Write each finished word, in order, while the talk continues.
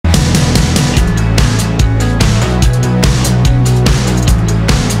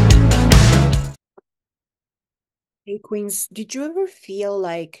Hey, Queens, did you ever feel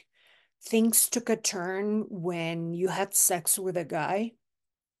like things took a turn when you had sex with a guy?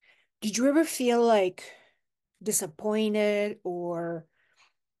 Did you ever feel like disappointed or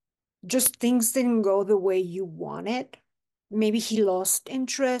just things didn't go the way you wanted? Maybe he lost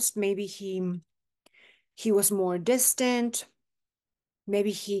interest, maybe he was more distant,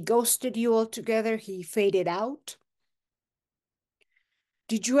 maybe he ghosted you altogether, he faded out.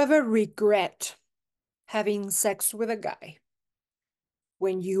 Did you ever regret having sex with a guy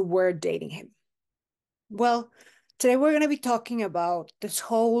when you were dating him? Well, today we're going to be talking about this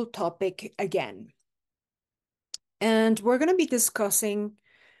whole topic again. And we're going to be discussing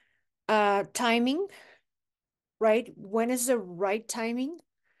timing, right? When is the right timing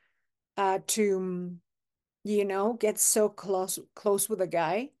to, get so close with a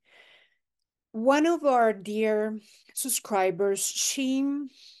guy? One of our dear subscribers, she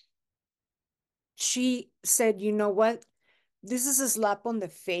said, "You know what? This is a slap on the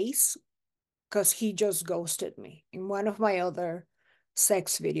face because he just ghosted me." In one of my other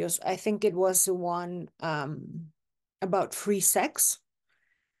sex videos, I think it was the one about free sex.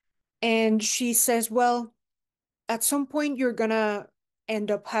 And she says, well, at some point you're gonna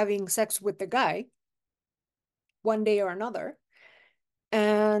end up having sex with the guy one day or another.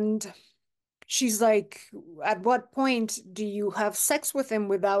 And she's like, at what point do you have sex with him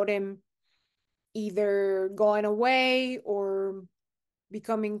without him either going away or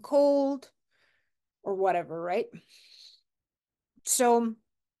becoming cold or whatever, right? So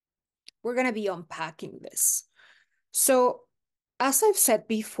we're gonna be unpacking this. So, as I've said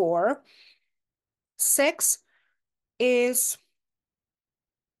before, sex is,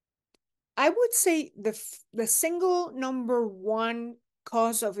 I would say, the single number one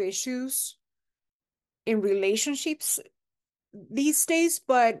cause of issues in relationships these days,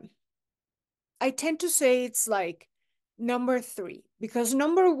 but I tend to say it's like number three, because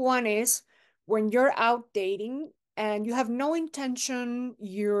number one is when you're out dating and you have no intention,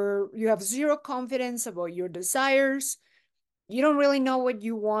 you have zero confidence about your desires, you don't really know what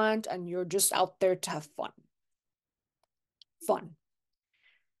you want, and you're just out there to have fun. Fun.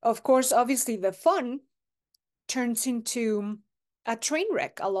 Of course, obviously, the fun turns into a train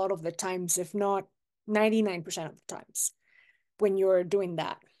wreck a lot of the times, if not 99% of the times when you're doing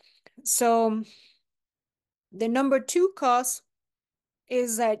that. So, the number two cause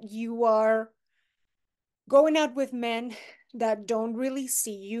is that you are going out with men that don't really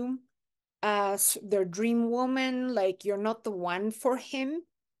see you as their dream woman, like you're not the one for him.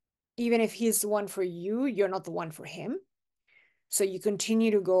 Even if he's the one for you, you're not the one for him. So you continue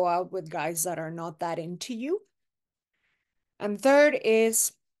to go out with guys that are not that into you. And third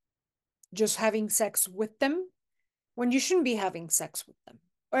is just having sex with them when you shouldn't be having sex with them.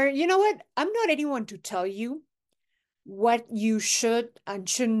 Or you know what? I'm not anyone to tell you what you should and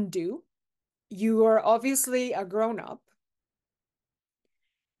shouldn't do. You are obviously a grown up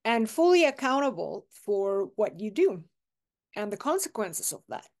and fully accountable for what you do and the consequences of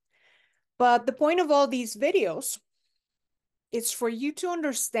that. But the point of all these videos is for you to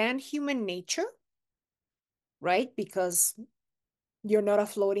understand human nature, right? Because you're not a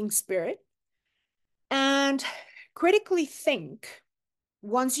floating spirit. And critically think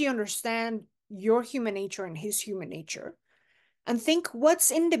once you understand your human nature and his human nature, and think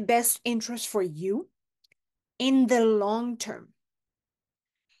what's in the best interest for you in the long term.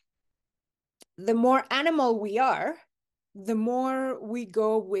 The more animal we are, the more we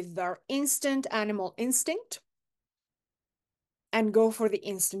go with our instant animal instinct and go for the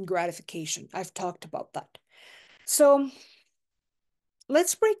instant gratification. I've talked about that. So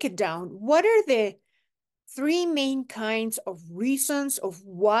let's break it down. What are the three main kinds of reasons of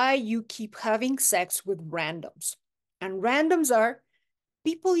why you keep having sex with randoms? And randoms are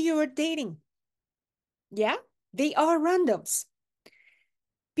people you are dating. Yeah, they are randoms.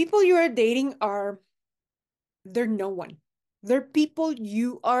 People you are dating they're no one. They're people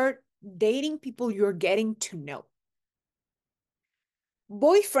you are dating, people you're getting to know.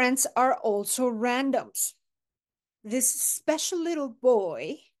 Boyfriends are also randoms. This special little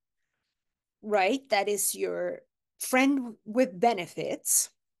boy, right, that is your friend with benefits,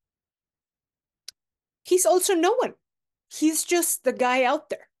 he's also no one. He's just the guy out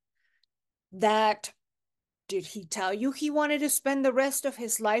there that, did he tell you he wanted to spend the rest of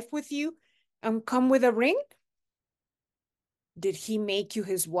his life with you and come with a ring? Did he make you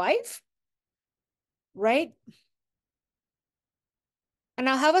his wife? Right? And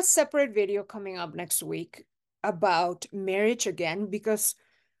I'll have a separate video coming up next week about marriage again, because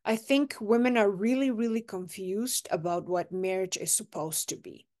I think women are really, really confused about what marriage is supposed to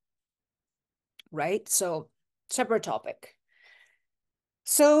be. Right? So separate topic.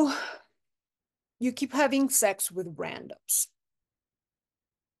 So you keep having sex with randoms,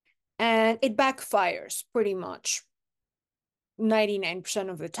 and it backfires pretty much 99%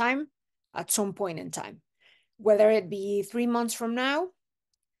 of the time at some point in time, whether it be 3 months from now,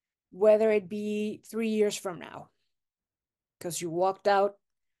 whether it be 3 years from now, because you walked out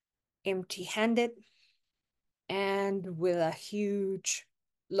empty-handed and with a huge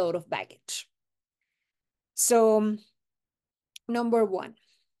load of baggage. So, number one,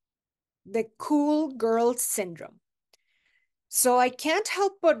 the cool girl syndrome. So I can't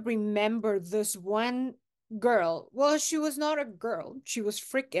help but remember this one girl. Well, she was not a girl, she was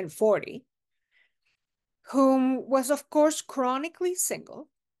freaking 40, whom was, of course, chronically single.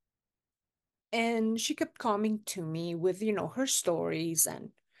 And she kept coming to me with, her stories. And,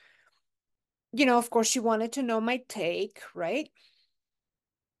 of course, she wanted to know my take, right?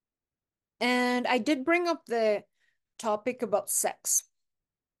 And I did bring up the topic about sex.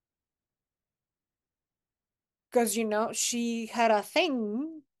 Because, she had a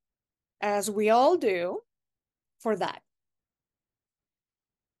thing, as we all do, for that.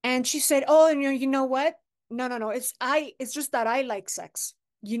 And she said, "Oh, and you know what? No, no, no. It's just that I like sex.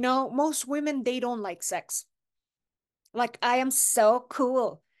 Most women, they don't like sex. Like, I am so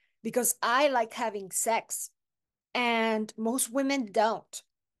cool because I like having sex. And most women don't.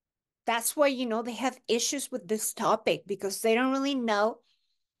 That's why, they have issues with this topic because they don't really know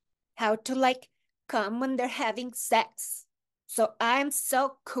how to like come when they're having sex. So I'm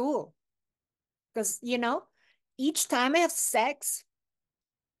so cool because, each time I have sex,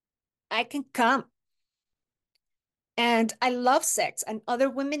 I can come. And I love sex and other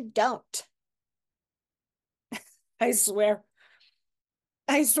women don't. I swear.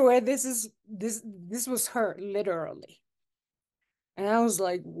 I swear this was her literally. And I was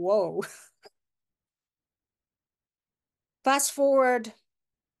like, whoa. Fast forward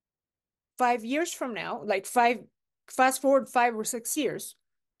 5 years from now, fast forward 5 or 6 years,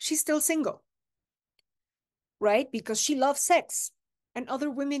 she's still single, right? Because she loves sex and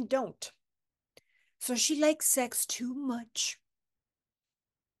other women don't. So she likes sex too much.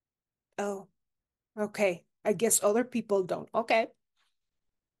 Oh, okay. I guess other people don't. Okay.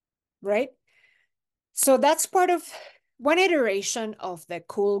 Right? So that's part of one iteration of the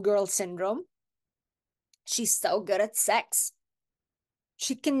cool girl syndrome. She's so good at sex.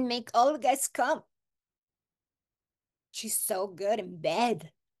 She can make all the guys come. She's so good in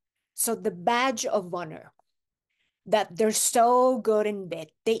bed. So the badge of honor that they're so good in bed.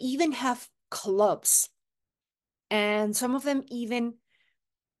 They even have clubs. And some of them even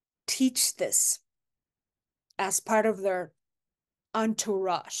teach this as part of their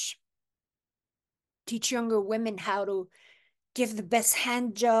entourage. Teach younger women how to give the best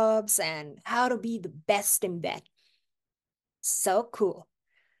hand jobs and how to be the best in bed. So cool.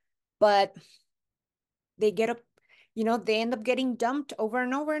 But they get up, they end up getting dumped over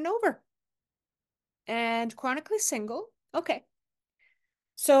and over and over. And chronically single. Okay.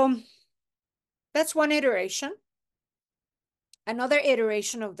 So that's one iteration. Another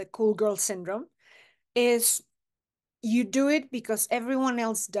iteration of the cool girl syndrome is you do it because everyone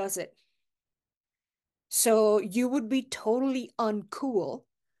else does it. So you would be totally uncool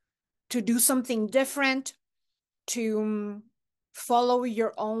to do something different, to follow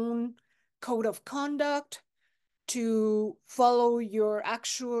your own code of conduct, to follow your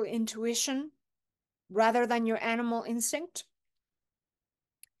actual intuition rather than your animal instinct.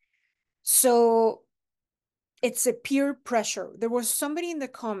 So it's a peer pressure. There was somebody in the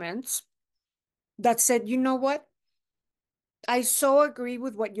comments that said, you know what? I so agree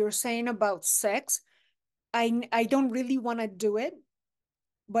with what you're saying about sex. I don't really want to do it,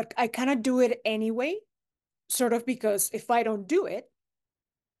 but I kind of do it anyway, sort of because if I don't do it,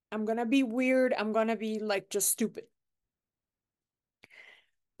 I'm going to be weird. I'm going to be like just stupid.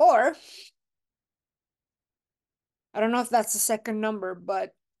 Or I don't know if that's the second number,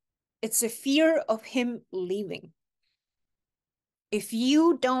 but it's a fear of him leaving. If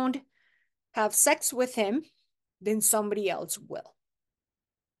you don't have sex with him, then somebody else will.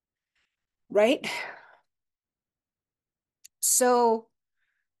 Right? So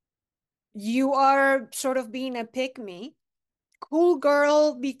you are sort of being a pick me, cool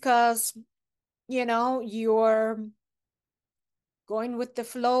girl, because, you're going with the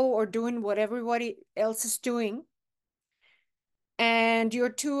flow or doing what everybody else is doing. And you're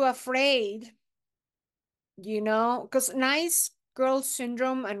too afraid, because nice girl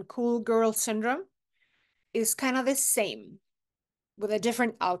syndrome and cool girl syndrome is kind of the same with a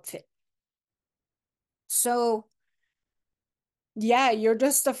different outfit. So, yeah, you're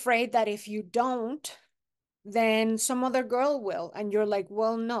just afraid that if you don't, then some other girl will. And you're like,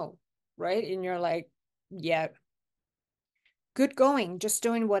 well, no, right? And you're like, yeah, good going, just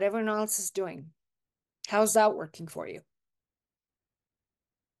doing what everyone else is doing. How's that working for you?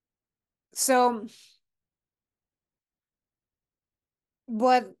 So,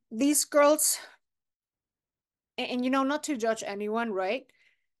 what these girls, and not to judge anyone, right?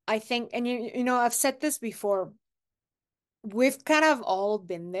 I think, and I've said this before, we've kind of all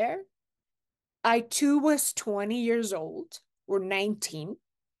been there. I too was 20 years old or 19,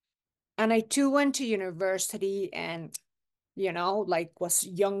 and I too went to university and, like was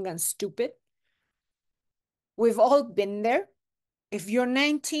young and stupid. We've all been there. If you're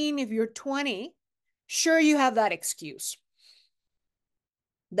 19, if you're 20, sure, you have that excuse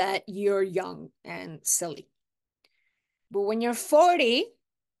that you're young and silly. But when you're 40,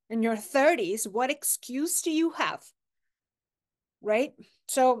 in your 30s, what excuse do you have? Right?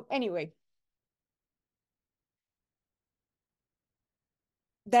 So, anyway,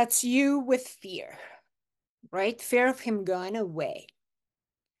 that's you with fear, right? Fear of him going away.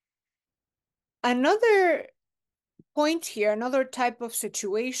 Another point here, another type of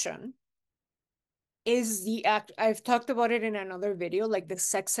situation is the act. I've talked about it in another video, like the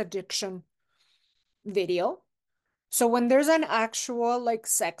sex addiction video. So, when there's an actual like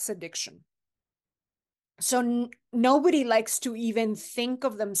sex addiction, so nobody likes to even think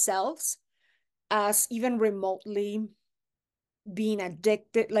of themselves as even remotely being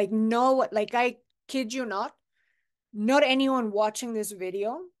addicted. Like, no, like I kid you not anyone watching this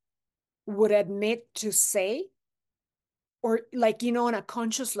video would admit to say, or like, on a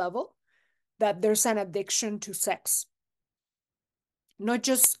conscious level, that there's an addiction to sex. Not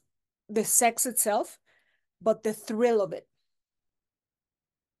just the sex itself, but the thrill of it.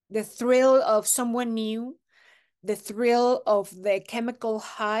 The thrill of someone new, the thrill of the chemical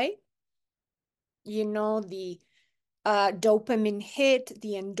high, the dopamine hit,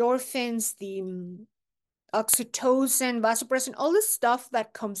 the endorphins, the oxytocin, vasopressin, all the stuff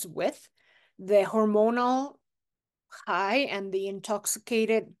that comes with the hormonal high and the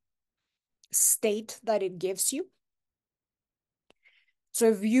intoxicated state that it gives you.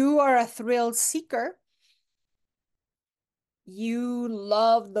 So if you are a thrill seeker, you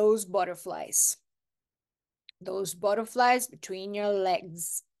love those butterflies between your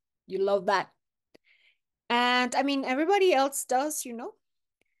legs. You love that. And I mean, everybody else does,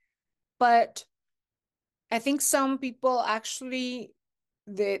 but I think some people actually,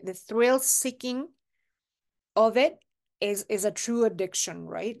 the thrill seeking of it is a true addiction,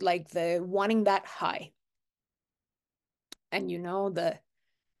 right? Like the wanting that high. And the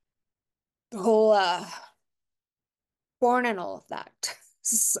whole porn and all of that.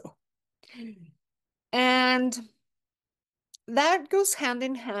 So, and that goes hand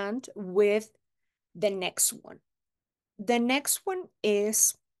in hand with the next one. The next one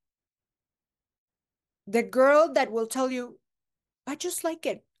is the girl that will tell you, I just like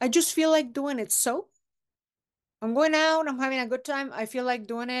it. I just feel like doing it. So I'm going out, I'm having a good time. I feel like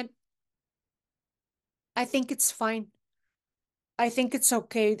doing it. I think it's fine. I think it's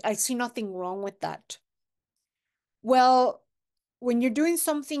okay. I see nothing wrong with that. Well, when you're doing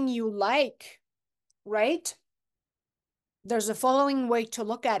something you like, right? There's a following way to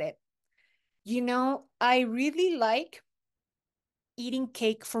look at it. I really like eating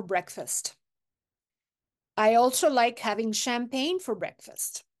cake for breakfast. I also like having champagne for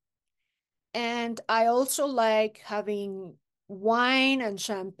breakfast. And I also like having wine and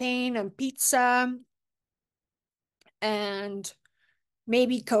champagne and pizza and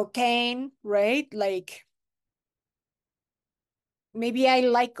maybe cocaine, right? Like maybe I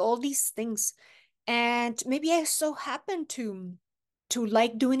like all these things. And maybe I so happen to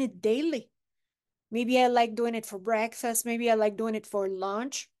like doing it daily. Maybe I like doing it for breakfast. Maybe I like doing it for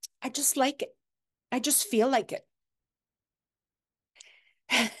lunch. I just like it. I just feel like it.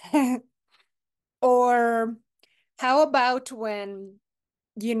 Or how about when,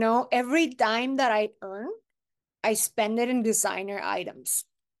 every dime that I earn, I spend it in designer items,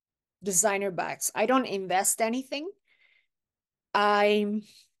 designer bags. I don't invest anything. I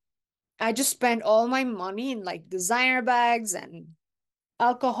I just spend all my money in like designer bags and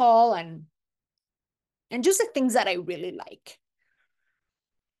alcohol and just the things that I really like.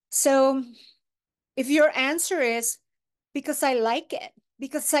 So if your answer is because I like it,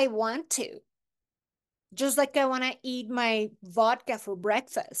 because I want to, just like I want to eat my vodka for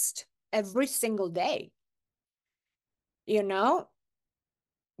breakfast every single day, you know,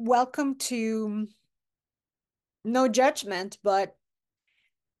 welcome to no judgment, but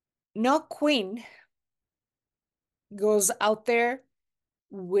no queen goes out there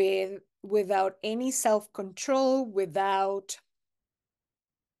with without any self-control, without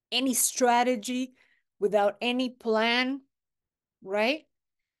any strategy, without any plan, right?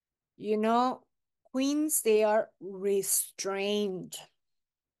 You know, queens, they are restrained.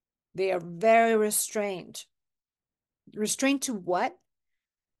 They are very restrained. Restrained to what?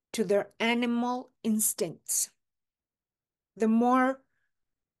 To their animal instincts. The more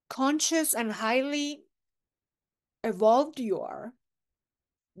conscious and highly evolved you are,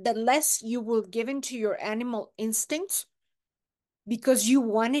 the less you will give into your animal instincts because you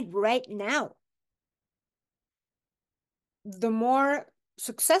want it right now. The more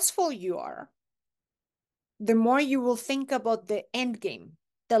successful you are, the more you will think about the end game,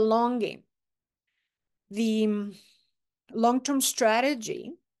 the long game, the long-term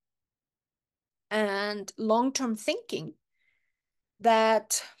strategy and long-term thinking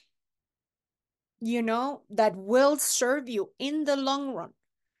that, that will serve you in the long run.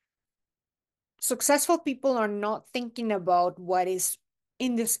 Successful people are not thinking about what is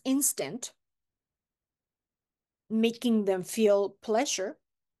in this instant making them feel pleasure.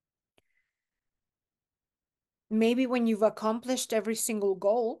 Maybe when you've accomplished every single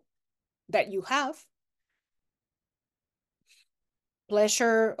goal that you have,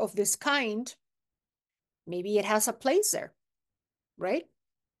 pleasure of this kind, maybe it has a place there, right?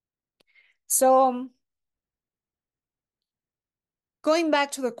 So going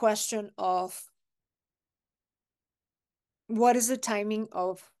back to the question of what is the timing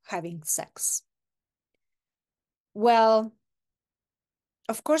of having sex? Well,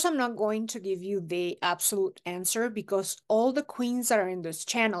 of course, I'm not going to give you the absolute answer because all the queens that are in this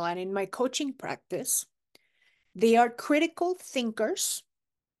channel and in my coaching practice, they are critical thinkers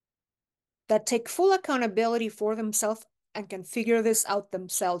that take full accountability for themselves and can figure this out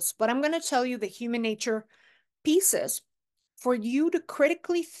themselves. But I'm going to tell you the human nature pieces for you to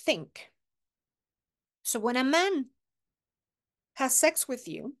critically think. So when a man has sex with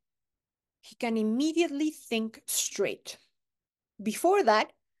you, he can immediately think straight. Before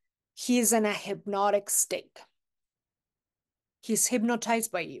that, he is in a hypnotic state. He's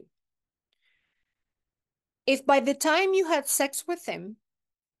hypnotized by you. If by the time you had sex with him,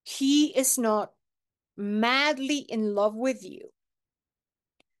 he is not madly in love with you,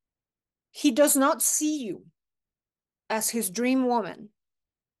 he does not see you as his dream woman,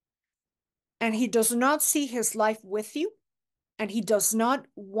 and he does not see his life with you, and he does not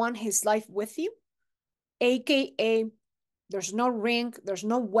want his life with you, aka there's no ring, there's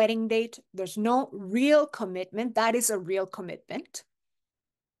no wedding date, there's no real commitment. That is a real commitment.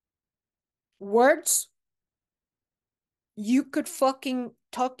 Words, you could fucking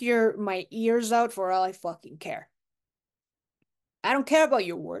talk my ears out for all I fucking care. I don't care about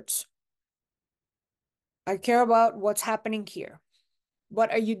your words. I care about what's happening here.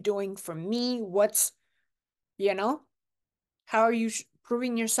 What are you doing for me? You know, how are you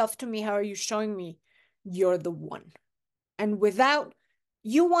proving yourself to me? How are you showing me you're the one? And without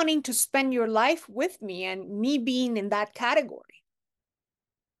you wanting to spend your life with me and me being in that category.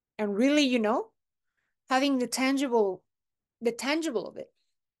 And really, having the tangible of it.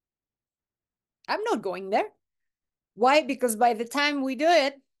 I'm not going there. Why? Because by the time we do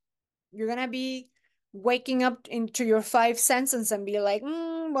it, you're going to be waking up into your five senses and be like,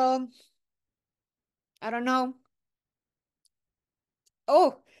 well, I don't know.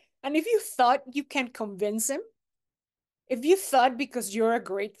 Oh, and if you thought you can convince him, if you thought because you're a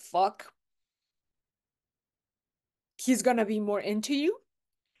great fuck, he's gonna be more into you,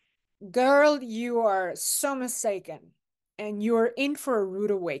 girl, you are so mistaken. And you're in for a rude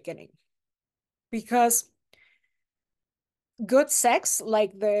awakening. Because good sex,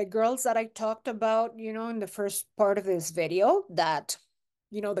 like the girls that I talked about, in the first part of this video, that,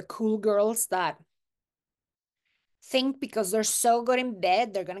 the cool girls that think because they're so good in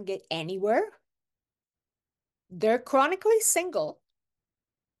bed, they're gonna get anywhere. They're chronically single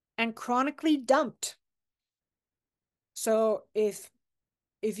and chronically dumped. So if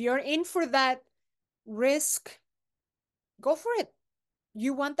you're in for that risk, go for it.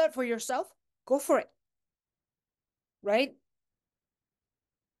 You want that for yourself? Go for it. Right?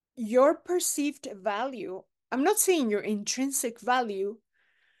 Your perceived value, I'm not saying your intrinsic value,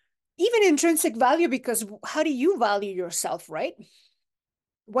 even intrinsic value, because how do you value yourself, right?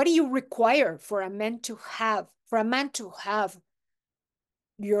 What do you require for a man to have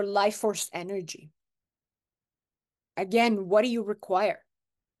your life force energy? Again, what do you require?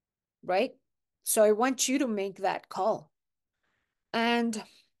 Right? So I want you to make that call. And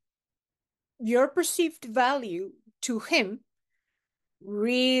your perceived value to him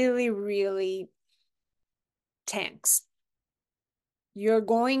really, really tanks. You're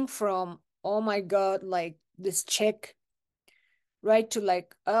going from, oh my God, like this chick, right? To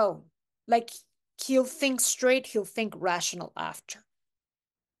like, oh, like he'll think straight, he'll think rational after.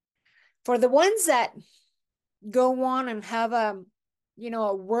 For the ones that go on and have a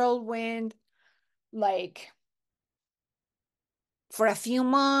whirlwind, like for a few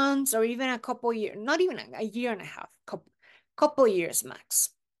months or even a couple years, not even a year and a half, couple years max.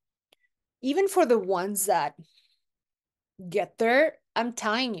 Even for the ones that get there, I'm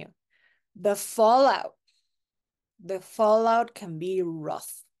telling you, the fallout, the fallout can be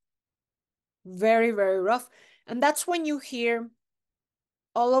rough. Very, very rough. And that's when you hear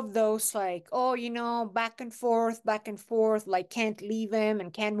all of those like, oh, back and forth, like can't leave him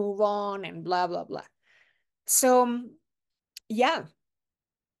and can't move on and blah, blah, blah. So, yeah,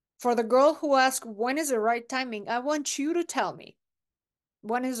 for the girl who asked, when is the right timing? I want you to tell me,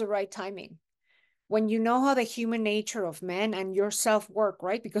 when is the right timing? When you know how the human nature of men and yourself work,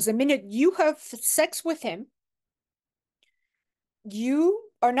 right? Because the minute you have sex with him, you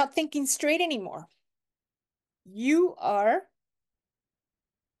are not thinking straight anymore. You are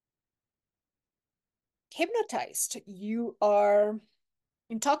hypnotized. You are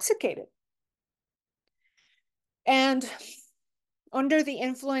intoxicated. And under the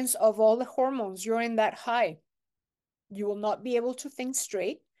influence of all the hormones, you're in that high. You will not be able to think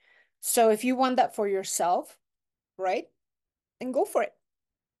straight. So if you want that for yourself, right, then go for it.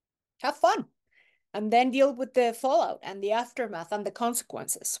 Have fun. And then deal with the fallout and the aftermath and the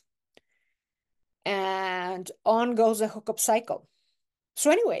consequences. And on goes the hookup cycle.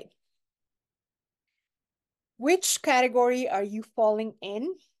 So anyway, which category are you falling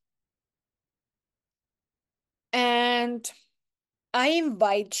in? And I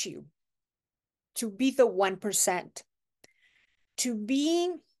invite you to be the 1%, to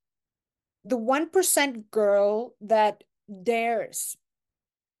be the 1% girl that dares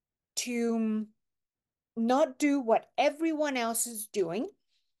to not do what everyone else is doing,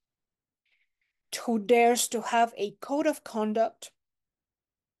 who dares to have a code of conduct,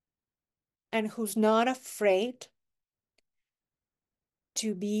 and who's not afraid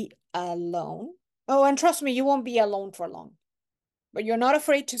to be alone. Oh, and trust me, you won't be alone for long, but you're not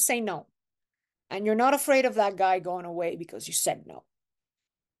afraid to say no. And you're not afraid of that guy going away because you said no.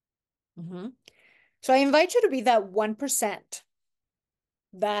 Mm-hmm. So I invite you to be that 1%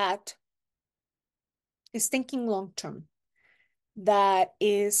 that is thinking long term, that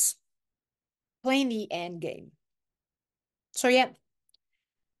is playing the end game. So yeah,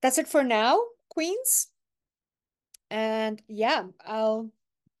 that's it for now, queens. And yeah, I'll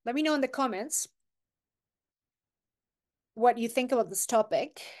let me know in the comments what you think about this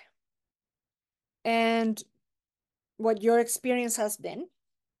topic and what your experience has been.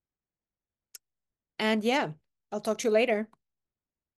 And yeah, I'll talk to you later.